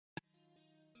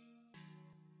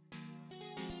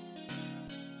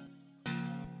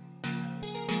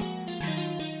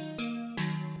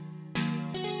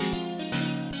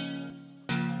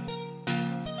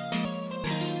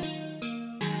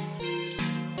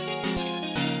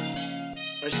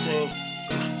First team.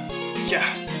 Yeah.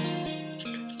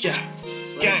 Gang.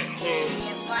 Yeah.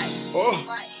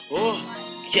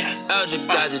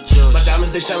 My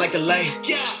diamonds, they shine like a light.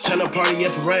 Turn up party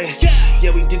at parade.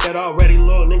 Yeah, we did that already.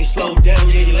 Little nigga, slow down,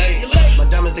 yeah, you late. My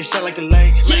diamonds, they shine like a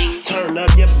light. Turn up,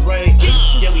 yeah, parade.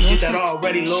 Yeah, we did that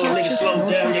already. Little nigga, slow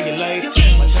down, yeah, you late.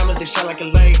 My diamonds, they shine like a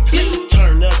light.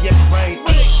 Turn up, yeah, parade.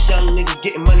 Young niggas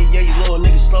getting money, yeah, you little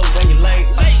niggas, slow down, you late.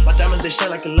 My diamonds, they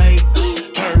shine like a light.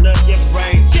 Turn up, yeah,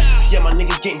 parade. Yeah, my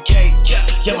niggas getting cake.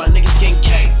 Yeah, my niggas getting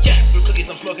cake. Blue cookies,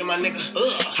 I'm smoking, my nigga.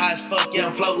 High as fuck, yeah,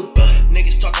 I'm floating.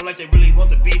 Niggas talking like they really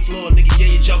want the beef floor, nigga, yeah,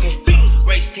 you joking.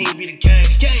 Race team be the gang.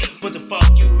 What the fuck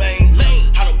you mean?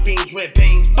 Hollow beans, red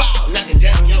beans. Knocking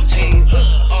down your team.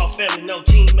 All family, no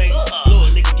teammates.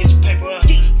 Little nigga, get your paper up.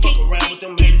 Fuck around with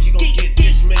them haters, you gon' get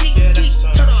dismissed. Yeah, that's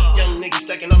what's up. Young niggas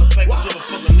stacking all the paper. Give a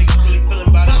fuck what niggas really feeling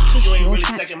about it. You ain't really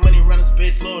stacking money around this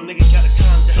bitch. Little nigga gotta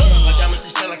calm down. My diamonds,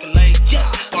 they shine like a lake.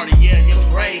 Party, yeah,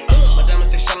 parade. My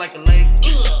diamonds, they shine like a lake.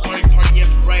 Party,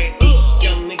 yeah, parade.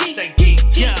 Young niggas stay geek.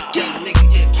 Young niggas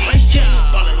get geek.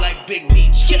 Ballin' like Big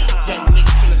Meech. Young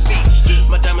niggas feelin' feet.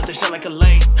 My diamonds, they shine like a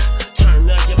lake. Turn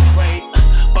up, yeah, parade.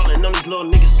 Ballin' on these little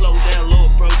niggas, slow down, little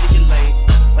bro, get you late.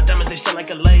 My diamonds, they shine like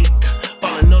a lake.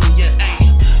 Ballin' on them, yeah,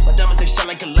 ayy. My diamonds, they shine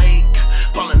like a lake.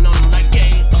 Ballin' on them like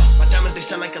gay. My diamonds, they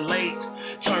shine like a lake.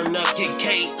 Turn up, get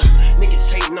cake.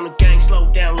 Niggas hatin' on the gang,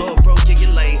 slow down, little bro, get you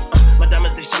late. My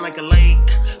diamonds, they shine like a lake.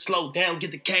 Slow down,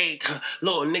 get the cake.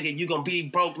 Little nigga, you gon' be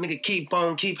broke, nigga, keep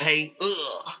on, keep hate.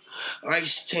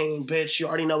 Race team, bitch, you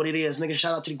already know what it is, nigga.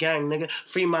 Shout out to the gang, nigga.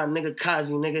 Free my nigga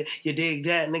Kazi, nigga. You dig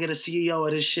that, nigga? The CEO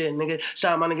of this shit, nigga.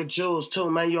 Shout out my nigga Jules, too,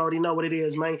 man. You already know what it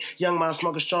is, man. Young man,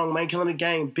 smoking strong, man. Killing the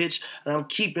game, bitch. And I'm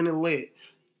keeping it lit.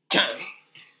 Gang.